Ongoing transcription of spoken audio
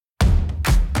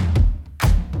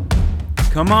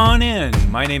Come on in.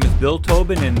 My name is Bill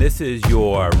Tobin, and this is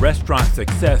your restaurant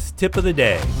success tip of the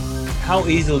day. How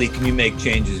easily can you make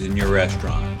changes in your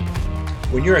restaurant?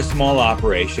 When you're a small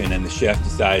operation and the chef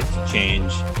decides to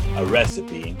change a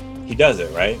recipe, he does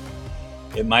it, right?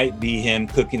 It might be him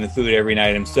cooking the food every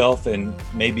night himself and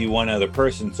maybe one other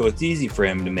person, so it's easy for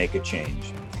him to make a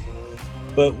change.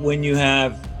 But when you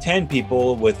have 10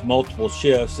 people with multiple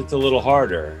shifts, it's a little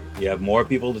harder. You have more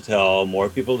people to tell, more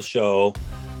people to show,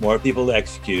 more people to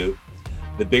execute.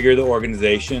 The bigger the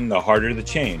organization, the harder the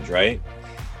change, right?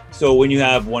 So when you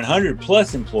have 100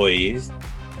 plus employees,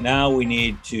 now when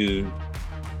we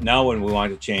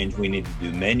want to change, we need to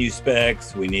do menu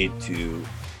specs, we need to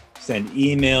send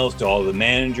emails to all the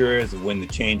managers of when the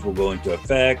change will go into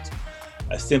effect.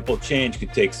 A simple change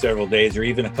could take several days or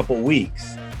even a couple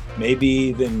weeks, maybe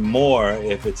even more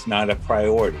if it's not a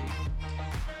priority.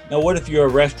 Now, what if you're a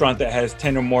restaurant that has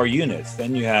 10 or more units?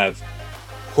 Then you have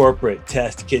corporate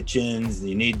test kitchens.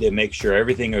 You need to make sure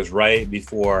everything is right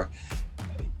before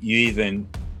you even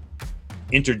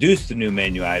introduce the new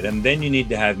menu item. Then you need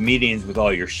to have meetings with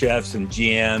all your chefs and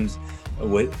GMs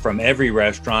from every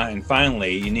restaurant. And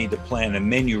finally, you need to plan a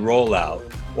menu rollout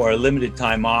or a limited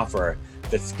time offer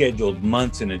that's scheduled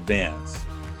months in advance.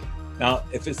 Now,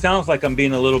 if it sounds like I'm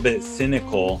being a little bit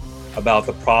cynical about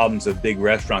the problems of big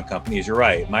restaurant companies, you're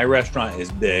right. My restaurant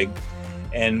is big,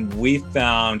 and we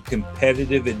found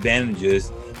competitive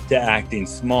advantages to acting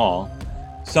small.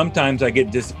 Sometimes I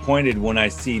get disappointed when I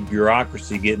see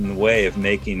bureaucracy get in the way of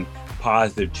making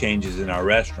positive changes in our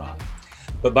restaurant.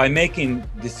 But by making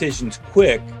decisions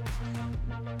quick,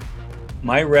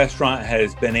 my restaurant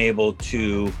has been able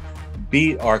to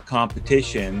beat our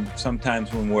competition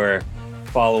sometimes when we're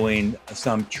following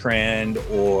some trend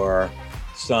or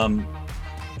some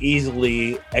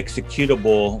easily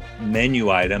executable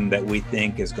menu item that we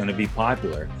think is going to be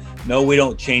popular. No, we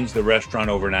don't change the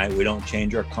restaurant overnight. We don't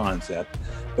change our concept.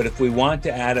 But if we want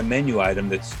to add a menu item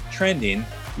that's trending,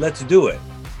 let's do it.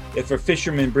 If a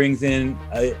fisherman brings in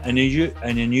an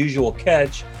unusual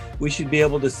catch, we should be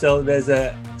able to sell it as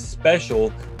a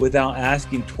special without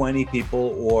asking 20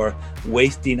 people or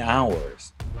wasting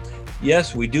hours.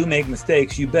 Yes, we do make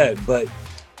mistakes, you bet, but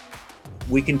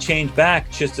we can change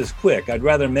back just as quick. I'd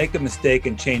rather make a mistake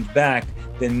and change back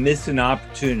than miss an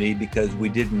opportunity because we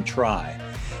didn't try.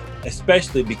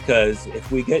 Especially because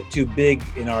if we get too big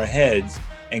in our heads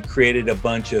and created a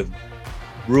bunch of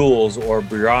rules or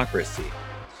bureaucracy.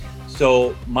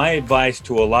 So my advice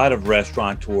to a lot of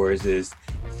restaurateurs is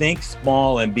think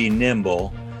small and be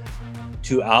nimble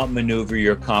to outmaneuver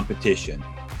your competition.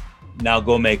 Now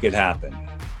go make it happen.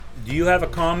 Do you have a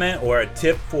comment or a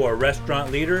tip for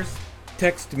restaurant leaders?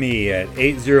 Text me at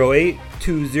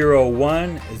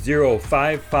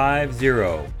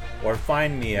 808-201-0550 or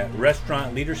find me at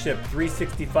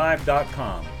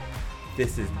restaurantleadership365.com.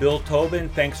 This is Bill Tobin.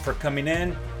 Thanks for coming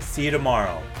in. See you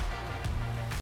tomorrow.